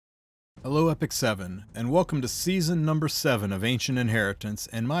Hello Epic 7, and welcome to season number 7 of Ancient Inheritance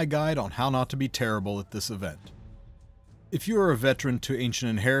and my guide on how not to be terrible at this event. If you are a veteran to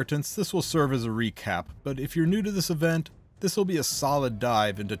Ancient Inheritance, this will serve as a recap, but if you're new to this event, this will be a solid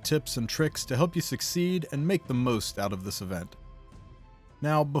dive into tips and tricks to help you succeed and make the most out of this event.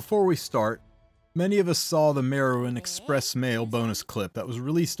 Now, before we start, many of us saw the Merowyn Express Mail bonus clip that was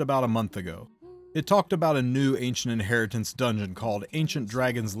released about a month ago. It talked about a new Ancient Inheritance dungeon called Ancient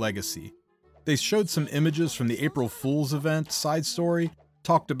Dragon's Legacy. They showed some images from the April Fool's event side story,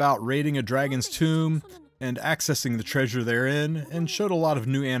 talked about raiding a dragon's tomb and accessing the treasure therein, and showed a lot of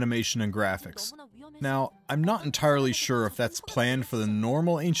new animation and graphics. Now, I'm not entirely sure if that's planned for the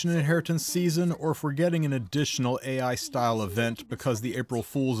normal Ancient Inheritance season or if we're getting an additional AI-style event because the April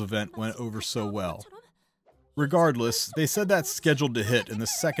Fool's event went over so well. Regardless, they said that's scheduled to hit in the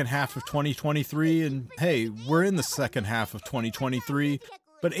second half of 2023, and hey, we're in the second half of 2023,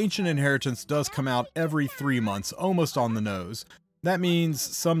 but Ancient Inheritance does come out every 3 months, almost on the nose. That means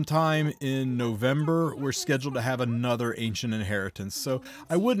sometime in November, we're scheduled to have another Ancient Inheritance, so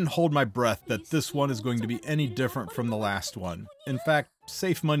I wouldn't hold my breath that this one is going to be any different from the last one. In fact,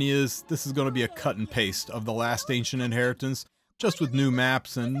 safe money is this is going to be a cut and paste of the last Ancient Inheritance, just with new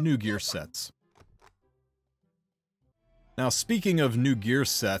maps and new gear sets. Now, speaking of new gear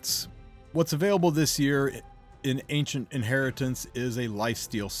sets, what's available this year in Ancient Inheritance is a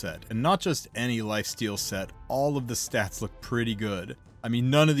lifesteal set, and not just any lifesteal set. All of the stats look pretty good. I mean,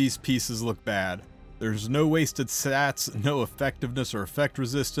 none of these pieces look bad. There's no wasted stats, no effectiveness or effect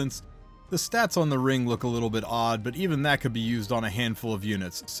resistance. The stats on the ring look a little bit odd, but even that could be used on a handful of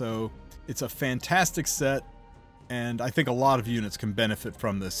units, so it's a fantastic set, and I think a lot of units can benefit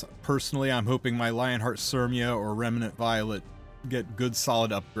from this. Personally, I'm hoping my Lionheart Sirmia or Remnant Violet get good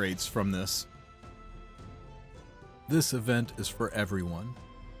solid upgrades from this. This event is for everyone.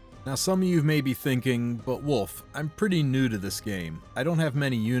 Now, some of you may be thinking, but Wulf, I'm pretty new to this game. I don't have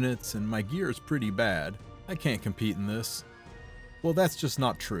many units and my gear is pretty bad. I can't compete in this. Well, that's just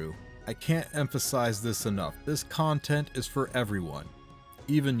not true. I can't emphasize this enough. This content is for everyone,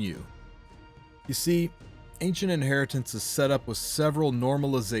 even you. You see, Ancient Inheritance is set up with several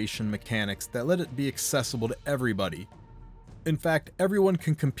normalization mechanics that let it be accessible to everybody. In fact, everyone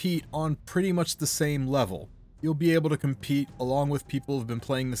can compete on pretty much the same level. You'll be able to compete along with people who've been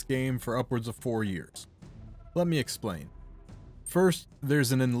playing this game for upwards of 4 years. Let me explain. First,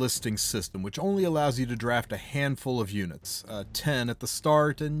 there's an enlisting system, which only allows you to draft a handful of units, 10 at the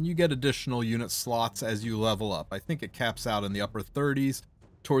start, and you get additional unit slots as you level up. I think it caps out in the upper 30s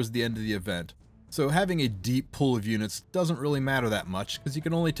towards the end of the event. So having a deep pool of units doesn't really matter that much, because you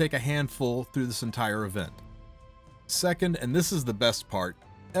can only take a handful through this entire event. Second, and this is the best part,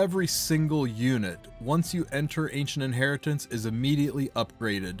 every single unit, once you enter Ancient Inheritance, is immediately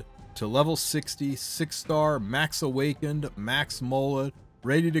upgraded to level 60, 6-star, max awakened, max mola,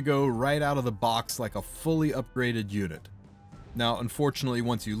 ready to go right out of the box like a fully upgraded unit. Now, unfortunately,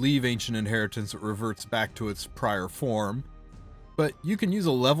 once you leave Ancient Inheritance, it reverts back to its prior form, but you can use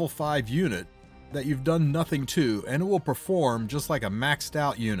a level 5 unit that you've done nothing to, and it will perform just like a maxed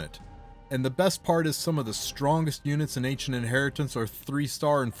out unit. And the best part is some of the strongest units in Ancient Inheritance are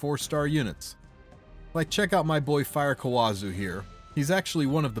 3-star and 4-star units. Like, check out my boy Fire Kawazu here. He's actually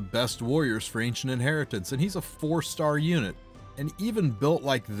one of the best warriors for Ancient Inheritance, and he's a 4-star unit. And even built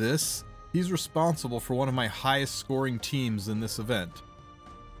like this, he's responsible for one of my highest scoring teams in this event.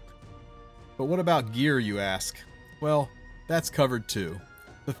 But what about gear, you ask? Well, that's covered too.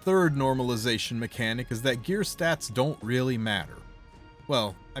 The third normalization mechanic is that gear stats don't really matter.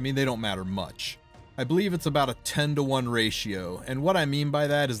 Well, I mean, they don't matter much. I believe it's about a 10-to-1 ratio, and what I mean by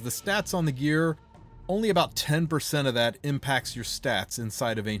that is the stats on the gear, only about 10% of that impacts your stats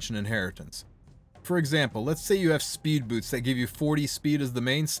inside of Ancient Inheritance. For example, let's say you have speed boots that give you 40 speed as the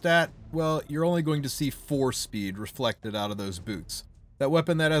main stat, well, you're only going to see 4 speed reflected out of those boots. That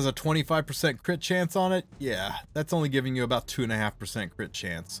weapon that has a 25% crit chance on it, yeah, that's only giving you about 2.5% crit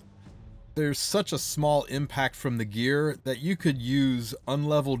chance. There's such a small impact from the gear that you could use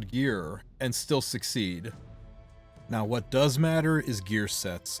unleveled gear and still succeed. Now, what does matter is gear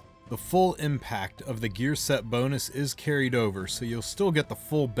sets. The full impact of the gear set bonus is carried over, so you'll still get the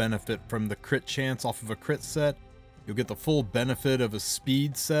full benefit from the crit chance off of a crit set. You'll get the full benefit of a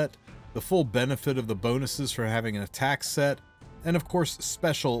speed set, the full benefit of the bonuses for having an attack set, and of course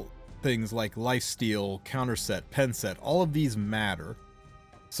special things like lifesteal, counter set, pen set. All of these matter.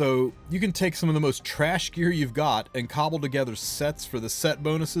 So you can take some of the most trash gear you've got and cobble together sets for the set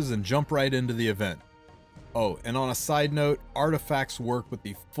bonuses and jump right into the event. Oh, and on a side note, artifacts work with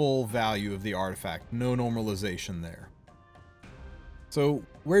the full value of the artifact. No normalization there. So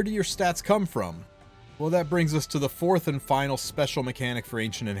where do your stats come from? Well, that brings us to the fourth and final special mechanic for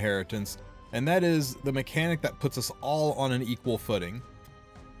Ancient Inheritance, and that is the mechanic that puts us all on an equal footing.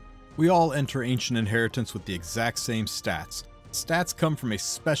 We all enter Ancient Inheritance with the exact same stats. Stats come from a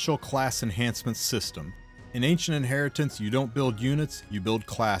special class enhancement system. In Ancient Inheritance, you don't build units, you build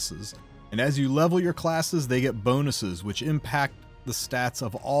classes. And as you level your classes, they get bonuses, which impact the stats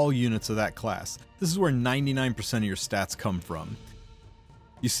of all units of that class. This is where 99% of your stats come from.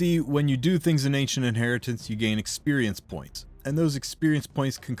 You see, when you do things in Ancient Inheritance, you gain experience points. And those experience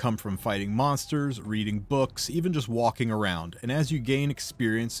points can come from fighting monsters, reading books, even just walking around. And as you gain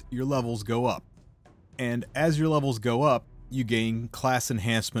experience, your levels go up. And as your levels go up, you gain class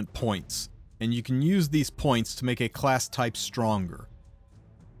enhancement points. And you can use these points to make a class type stronger.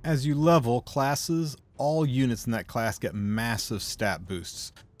 As you level classes, all units in that class get massive stat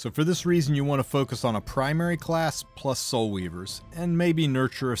boosts. So for this reason, you want to focus on a primary class plus Soul Weavers, and maybe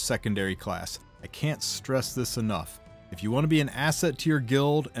nurture a secondary class. I can't stress this enough. If you want to be an asset to your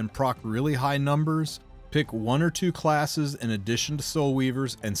guild and proc really high numbers, pick 1 or 2 classes in addition to Soul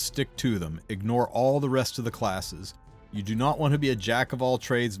Weavers and stick to them. Ignore all the rest of the classes. You do not want to be a jack of all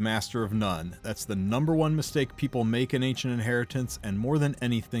trades, master of none. That's the #1 mistake people make in Ancient Inheritance, and more than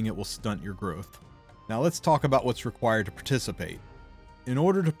anything, it will stunt your growth. Now let's talk about what's required to participate. In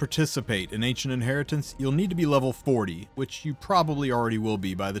order to participate in Ancient Inheritance, you'll need to be level 40, which you probably already will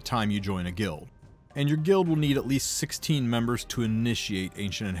be by the time you join a guild. And your guild will need at least 16 members to initiate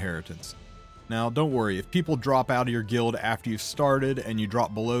Ancient Inheritance. Now don't worry, if people drop out of your guild after you've started and you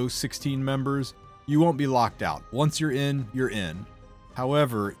drop below 16 members, you won't be locked out. Once you're in, you're in.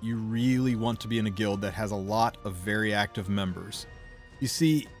 However, you really want to be in a guild that has a lot of very active members. You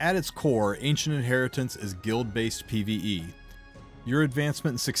see, at its core, Ancient Inheritance is guild-based PvE. Your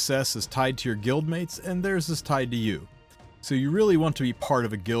advancement and success is tied to your guildmates, and theirs is tied to you. So you really want to be part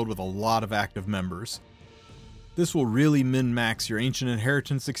of a guild with a lot of active members. This will really min-max your Ancient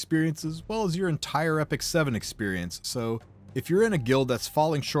Inheritance experience as well as your entire Epic 7 experience, so if you're in a guild that's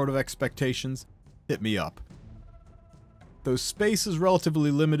falling short of expectations, hit me up. Though space is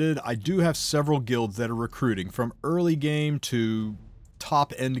relatively limited, I do have several guilds that are recruiting from early game to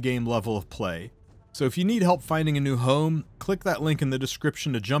top end game level of play. So if you need help finding a new home, click that link in the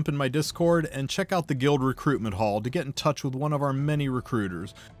description to jump in my Discord and check out the guild recruitment hall to get in touch with one of our many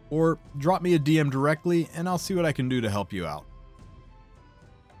recruiters, or drop me a DM directly and I'll see what I can do to help you out.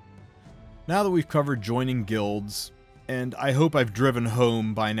 Now that we've covered joining guilds, and I hope I've driven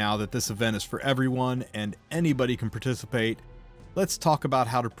home by now that this event is for everyone and anybody can participate, let's talk about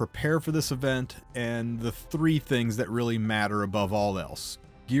how to prepare for this event and the 3 things that really matter above all else: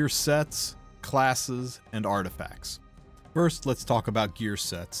 gear sets, classes, and artifacts. First, let's talk about gear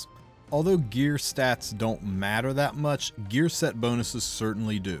sets. Although gear stats don't matter that much, gear set bonuses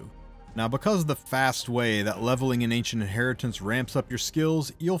certainly do. Now, because of the fast way that leveling in Ancient Inheritance ramps up your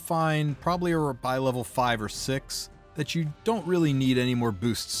skills, you'll find probably by level 5 or 6 that you don't really need any more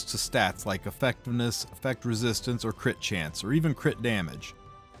boosts to stats like effectiveness, effect resistance, or crit chance, or even crit damage.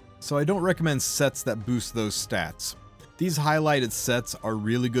 So I don't recommend sets that boost those stats. These highlighted sets are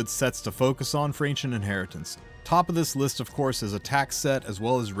really good sets to focus on for Ancient Inheritance. Top of this list, of course, is Attack set as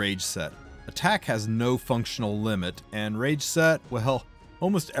well as Rage set. Attack has no functional limit, and Rage set, well,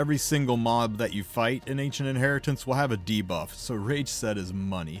 almost every single mob that you fight in Ancient Inheritance will have a debuff, so Rage set is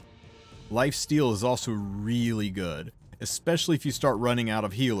money. Lifesteal is also really good, especially if you start running out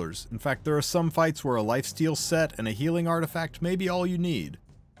of healers. In fact, there are some fights where a lifesteal set and a healing artifact may be all you need.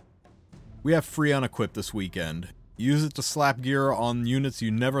 We have free unequip this weekend. Use it to slap gear on units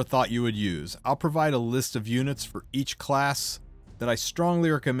you never thought you would use. I'll provide a list of units for each class that I strongly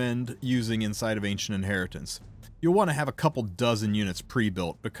recommend using inside of Ancient Inheritance. You'll want to have a couple dozen units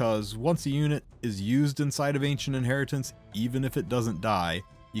pre-built, because once a unit is used inside of Ancient Inheritance, even if it doesn't die,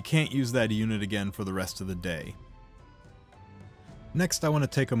 you can't use that unit again for the rest of the day. Next, I want to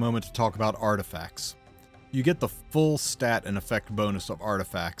take a moment to talk about artifacts. You get the full stat and effect bonus of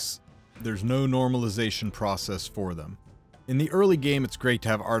artifacts. There's no normalization process for them. In the early game, it's great to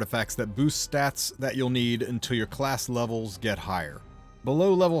have artifacts that boost stats that you'll need until your class levels get higher.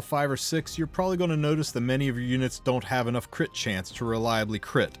 Below level 5 or 6, you're probably going to notice that many of your units don't have enough crit chance to reliably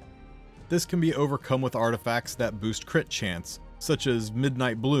crit. This can be overcome with artifacts that boost crit chance, such as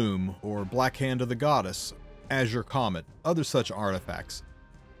Midnight Bloom or Black Hand of the Goddess, Azure Comet, other such artifacts.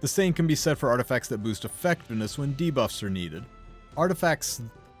 The same can be said for artifacts that boost effectiveness when debuffs are needed. Artifacts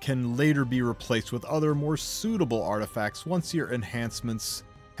can later be replaced with other more suitable artifacts once your enhancements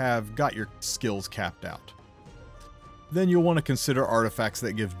have got your skills capped out. Then you'll want to consider artifacts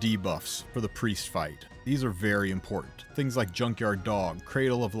that give debuffs for the priest fight. These are very important. Things like Junkyard Dog,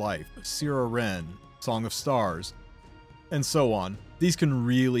 Cradle of Life, Sira Wren, Song of Stars, and so on. These can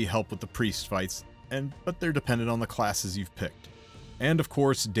really help with the priest fights, but they're dependent on the classes you've picked. And of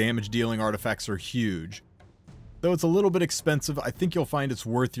course, damage dealing artifacts are huge. Though it's a little bit expensive, I think you'll find it's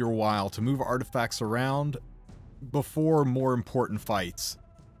worth your while to move artifacts around before more important fights.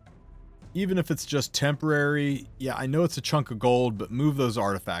 Even if it's just temporary, yeah, I know it's a chunk of gold, but move those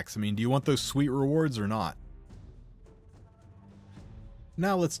artifacts. I mean, do you want those sweet rewards or not?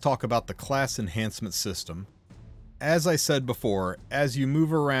 Now let's talk about the class enhancement system. As I said before, as you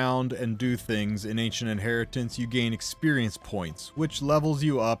move around and do things in Ancient Inheritance, you gain experience points, which levels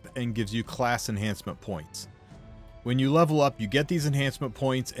you up and gives you class enhancement points. When you level up, you get these enhancement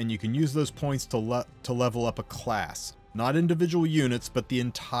points, and you can use those points to level up a class. Not individual units, but the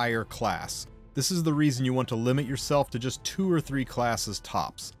entire class. This is the reason you want to limit yourself to just 2 or 3 classes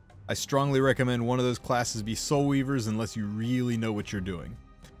tops. I strongly recommend one of those classes be Soul Weavers unless you really know what you're doing.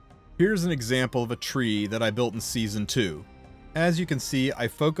 Here's an example of a tree that I built in Season 2. As you can see, I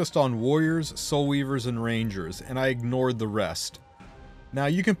focused on Warriors, Soul Weavers, and Rangers, and I ignored the rest. Now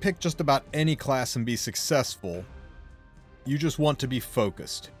you can pick just about any class and be successful. You just want to be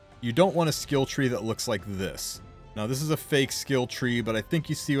focused. You don't want a skill tree that looks like this. Now this is a fake skill tree, but I think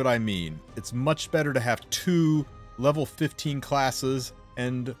you see what I mean. It's much better to have 2 level 15 classes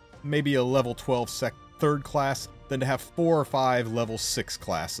and maybe a level 12 third class than to have 4 or 5 level 6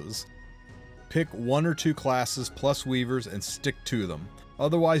 classes. Pick 1 or 2 classes plus weavers and stick to them.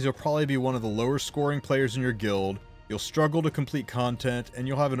 Otherwise you'll probably be one of the lower scoring players in your guild, you'll struggle to complete content, and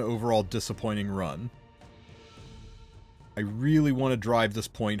you'll have an overall disappointing run. I really want to drive this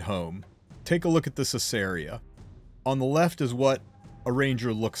point home. Take a look at this Assaria. On the left is what a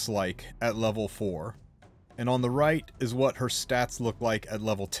ranger looks like at level 4, and on the right is what her stats look like at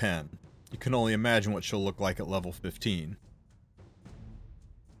level 10. You can only imagine what she'll look like at level 15.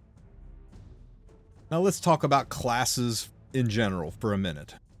 Now let's talk about classes in general for a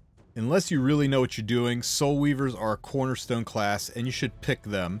minute. Unless you really know what you're doing, Soul Weavers are a cornerstone class and you should pick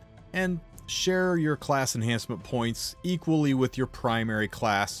them, and share your class enhancement points equally with your primary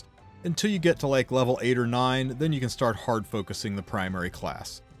class until you get to like level 8 or 9, then you can start hard focusing the primary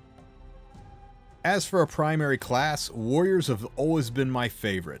class. As for a primary class, Warriors have always been my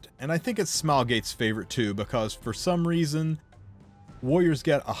favorite, and I think it's Smilegate's favorite too, because for some reason, Warriors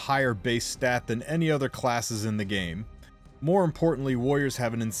get a higher base stat than any other classes in the game. More importantly, Warriors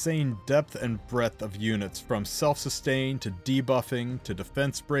have an insane depth and breadth of units, from self-sustain to debuffing, to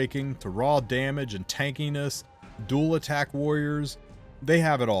defense breaking, to raw damage and tankiness, dual attack Warriors. They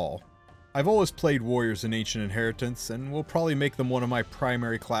have it all. I've always played Warriors in Ancient Inheritance, and will probably make them one of my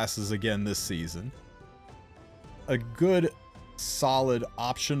primary classes again this season. A good, solid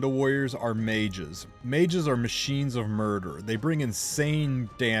option to Warriors are Mages. Mages are machines of murder. They bring insane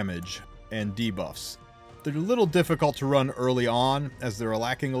damage and debuffs. They're a little difficult to run early on, as they're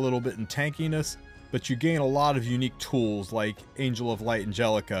lacking a little bit in tankiness, but you gain a lot of unique tools like Angel of Light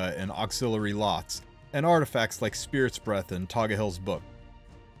Angelica and Auxiliary Lots, and artifacts like Spirit's Breath and Tagahill's Book.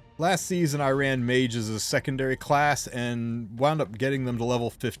 Last season I ran Mages as a secondary class and wound up getting them to level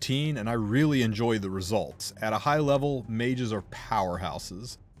 15, and I really enjoyed the results. At a high level, Mages are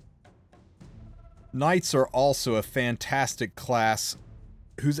powerhouses. Knights are also a fantastic class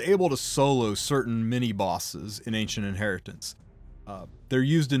who's able to solo certain mini-bosses in Ancient Inheritance. They're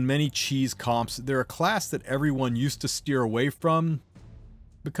used in many cheese comps. They're a class that everyone used to steer away from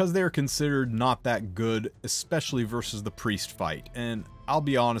because they're considered not that good, especially versus the priest fight. And I'll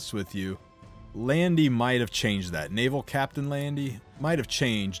be honest with you, Landy might have changed that. Naval Captain Landy might have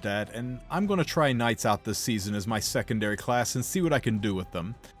changed that, and I'm going to try Knights out this season as my secondary class and see what I can do with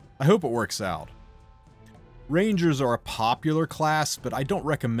them. I hope it works out. Rangers are a popular class, but I don't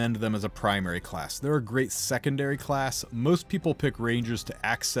recommend them as a primary class. They're a great secondary class. Most people pick Rangers to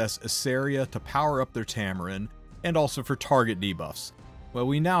access Assaria to power up their Tamarin, and also for target debuffs. Well,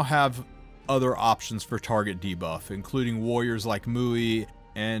 we now have other options for target debuff, including Warriors like Mui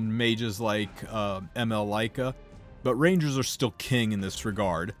and Mages like ML Laika, but Rangers are still king in this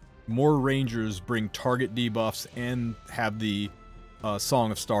regard. More Rangers bring target debuffs and have the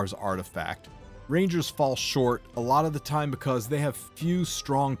Song of Stars artifact. Rangers fall short a lot of the time because they have few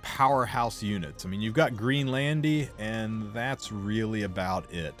strong powerhouse units. I mean, you've got Green Landy, and that's really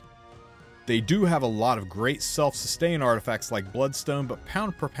about it. They do have a lot of great self-sustain artifacts like Bloodstone, but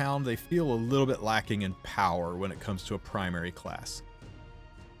pound per pound, they feel a little bit lacking in power when it comes to a primary class.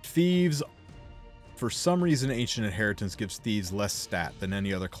 Thieves, for some reason, Ancient Inheritance gives Thieves less stat than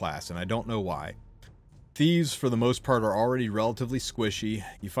any other class, and I don't know why. Thieves, for the most part, are already relatively squishy.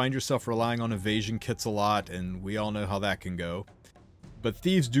 You find yourself relying on evasion kits a lot, and we all know how that can go. But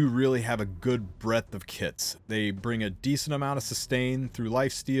Thieves do really have a good breadth of kits. They bring a decent amount of sustain through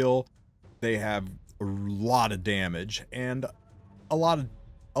lifesteal. They have a lot of damage and a lot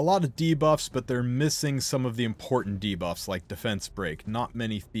of debuffs, but they're missing some of the important debuffs like defense break. Not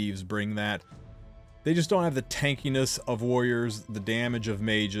many Thieves bring that. They just don't have the tankiness of warriors, the damage of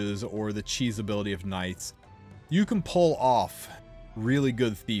mages, or the cheesability of knights. You can pull off really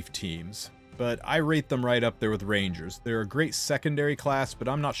good thief teams, but I rate them right up there with rangers. They're a great secondary class, but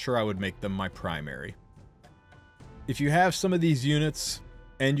I'm not sure I would make them my primary. If you have some of these units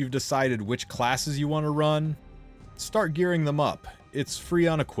and you've decided which classes you want to run, start gearing them up. It's free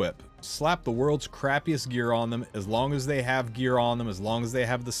on equip. Slap the world's crappiest gear on them. As long as they have gear on them, as long as they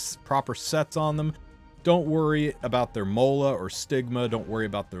have the proper sets on them, don't worry about their mola or stigma, don't worry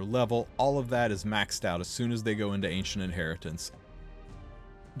about their level. All of that is maxed out as soon as they go into Ancient Inheritance.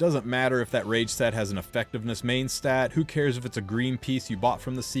 Doesn't matter if that rage set has an effectiveness main stat. Who cares if it's a green piece you bought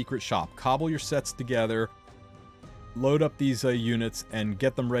from the secret shop? Cobble your sets together, load up these units, and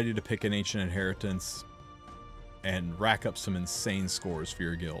get them ready to pick an Ancient Inheritance and rack up some insane scores for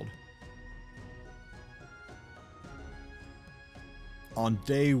your guild. On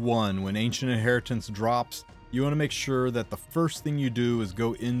day one, when Ancient Inheritance drops, you want to make sure that the first thing you do is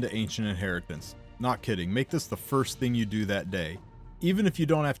go into Ancient Inheritance. Not kidding, make this the first thing you do that day. Even if you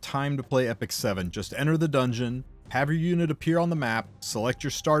don't have time to play Epic 7, just enter the dungeon, have your unit appear on the map, select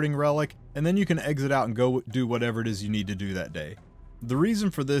your starting relic, and then you can exit out and go do whatever it is you need to do that day. The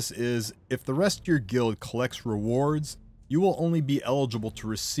reason for this is, if the rest of your guild collects rewards, you will only be eligible to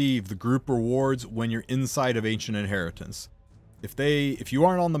receive the group rewards when you're inside of Ancient Inheritance. If you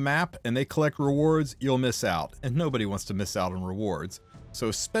aren't on the map and they collect rewards, you'll miss out, and nobody wants to miss out on rewards. So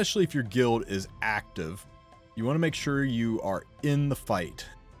especially if your guild is active, you want to make sure you are in the fight.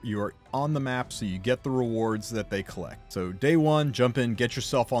 You are on the map so you get the rewards that they collect. So day one, jump in, get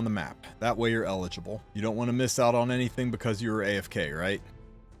yourself on the map. That way you're eligible. You don't want to miss out on anything because you were AFK, right?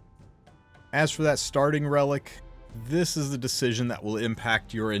 As for that starting relic, this is the decision that will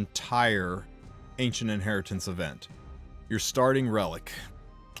impact your entire Ancient Inheritance event. Your starting relic.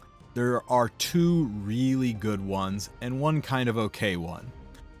 There are two really good ones and one kind of okay one.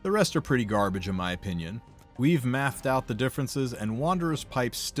 The rest are pretty garbage in my opinion. We've mathed out the differences and Wanderer's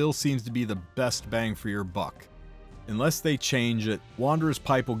Pipe still seems to be the best bang for your buck. Unless they change it, Wanderer's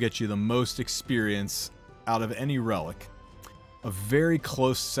Pipe will get you the most experience out of any relic. A very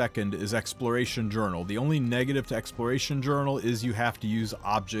close second is Exploration Journal. The only negative to Exploration Journal is you have to use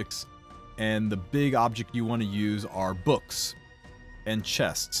objects, and the big object you want to use are books and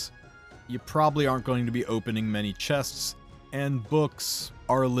chests. You probably aren't going to be opening many chests, and books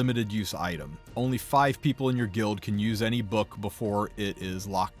are a limited use item. Only 5 people in your guild can use any book before it is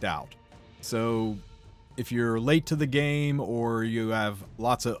locked out. So if you're late to the game or you have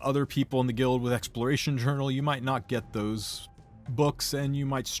lots of other people in the guild with Exploration Journal, you might not get those books and you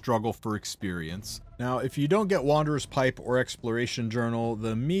might struggle for experience. Now, if you don't get Wanderer's Pipe or Exploration Journal,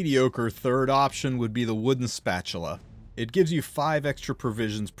 the mediocre third option would be the Wooden Spatula. It gives you 5 extra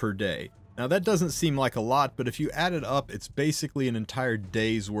provisions per day. Now that doesn't seem like a lot, but if you add it up, it's basically an entire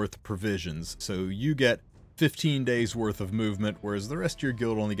day's worth of provisions. So you get 15 days worth of movement, whereas the rest of your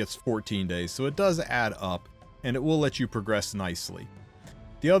guild only gets 14 days. So it does add up, and it will let you progress nicely.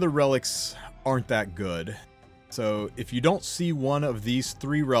 The other relics aren't that good. So if you don't see one of these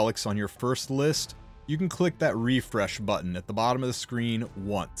 3 relics on your first list, you can click that refresh button at the bottom of the screen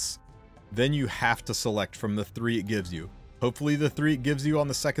once. Then you have to select from the 3 it gives you. Hopefully the 3 it gives you on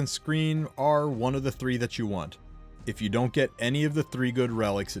the second screen are one of the 3 that you want. If you don't get any of the 3 good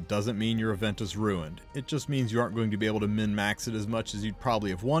relics, it doesn't mean your event is ruined. It just means you aren't going to be able to min-max it as much as you'd probably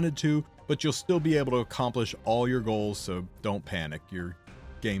have wanted to, but you'll still be able to accomplish all your goals, so don't panic, your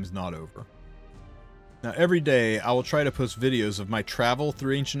game's not over. Now every day I will try to post videos of my travel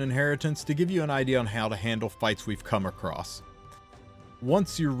through Ancient Inheritance to give you an idea on how to handle fights we've come across.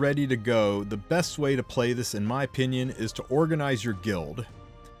 Once you're ready to go, the best way to play this in my opinion is to organize your guild.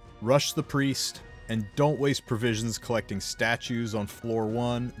 Rush the priest, and don't waste provisions collecting statues on floor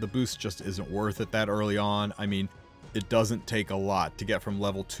 1. The boost just isn't worth it that early on. I mean, it doesn't take a lot to get from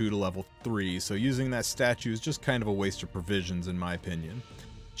level 2 to level 3, so using that statue is just kind of a waste of provisions in my opinion.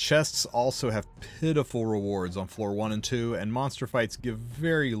 Chests also have pitiful rewards on floor 1 and 2, and monster fights give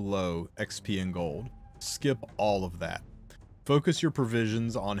very low XP and gold. Skip all of that. Focus your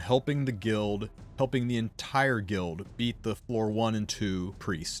provisions on helping the guild, helping the entire guild beat the floor 1 and 2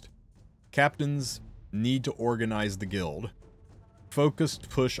 priest. Captains need to organize the guild. Focused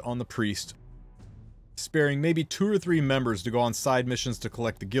push on the priest sparing maybe 2 or 3 members to go on side missions to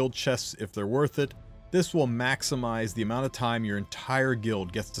collect the guild chests if they're worth it. This will maximize the amount of time your entire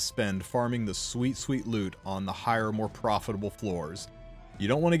guild gets to spend farming the sweet, sweet loot on the higher, more profitable floors. You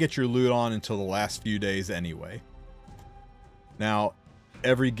don't want to get your loot on until the last few days anyway. Now,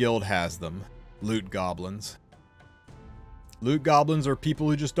 every guild has them. Loot goblins. Loot goblins are people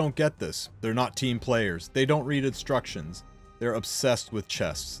who just don't get this. They're not team players. They don't read instructions. They're obsessed with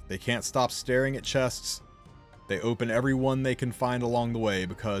chests. They can't stop staring at chests. They open every one they can find along the way,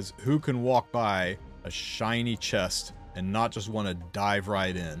 because who can walk by a shiny chest and not just want to dive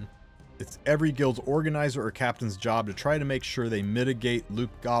right in? It's every guild's organizer or captain's job to try to make sure they mitigate loot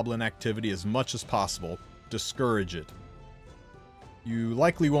goblin activity as much as possible, discourage it. You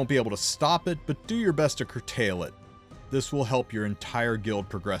likely won't be able to stop it, but do your best to curtail it. This will help your entire guild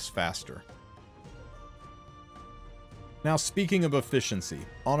progress faster. Now, speaking of efficiency,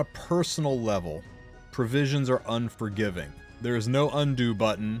 on a personal level, provisions are unforgiving. There is no undo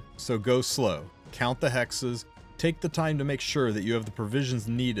button, so go slow. Count the hexes, take the time to make sure that you have the provisions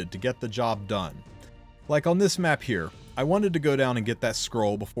needed to get the job done. Like on this map here, I wanted to go down and get that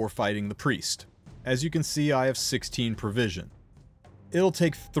scroll before fighting the priest. As you can see, I have 16 provision. It'll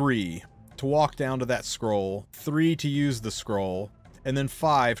take 3 to walk down to that scroll, 3 to use the scroll, and then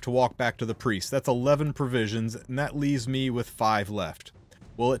 5 to walk back to the priest. That's 11 provisions, and that leaves me with 5 left.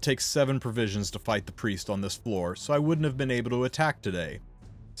 Well, it takes 7 provisions to fight the priest on this floor, so I wouldn't have been able to attack today.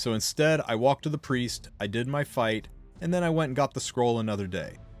 So instead, I walked to the priest, I did my fight, and then I went and got the scroll another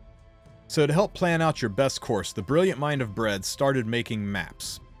day. So to help plan out your best course, the brilliant mind of Bread started making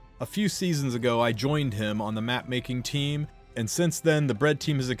maps. A few seasons ago, I joined him on the map making team, and since then, the Bread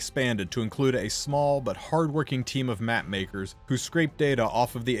team has expanded to include a small but hardworking team of map makers who scrape data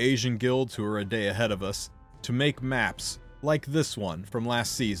off of the Asian guilds who are a day ahead of us to make maps like this one from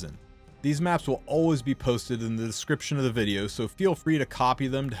last season. These maps will always be posted in the description of the video, so feel free to copy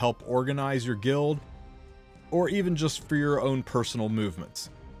them to help organize your guild, or even just for your own personal movements.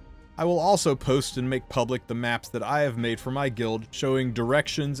 I will also post and make public the maps that I have made for my guild showing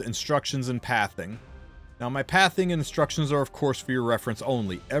directions, instructions, and pathing. Now, my pathing and instructions are of course for your reference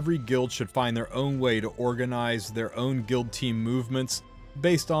only. Every guild should find their own way to organize their own guild team movements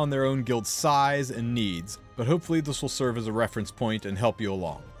based on their own guild size and needs, but hopefully this will serve as a reference point and help you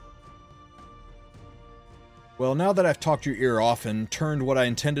along. Well, now that I've talked your ear off and turned what I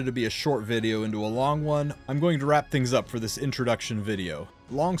intended to be a short video into a long one, I'm going to wrap things up for this introduction video.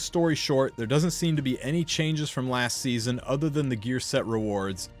 Long story short, there doesn't seem to be any changes from last season other than the gear set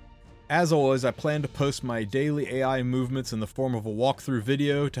rewards. As always, I plan to post my daily AI movements in the form of a walkthrough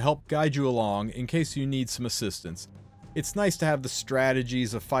video to help guide you along in case you need some assistance. It's nice to have the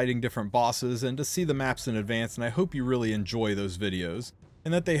strategies of fighting different bosses and to see the maps in advance, and I hope you really enjoy those videos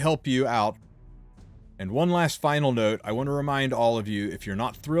and that they help you out. And one last final note, I want to remind all of you, if you're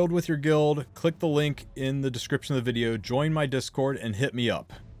not thrilled with your guild, click the link in the description of the video, join my Discord, and hit me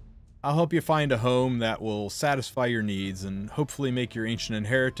up. I'll help you find a home that will satisfy your needs and hopefully make your Ancient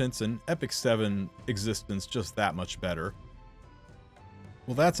Inheritance and Epic 7 existence just that much better.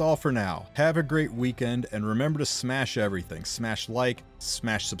 Well, that's all for now. Have a great weekend, and remember to smash everything. Smash like,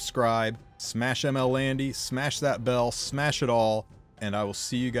 smash subscribe, smash ML Landy, smash that bell, smash it all, and I will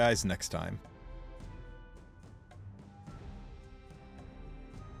see you guys next time.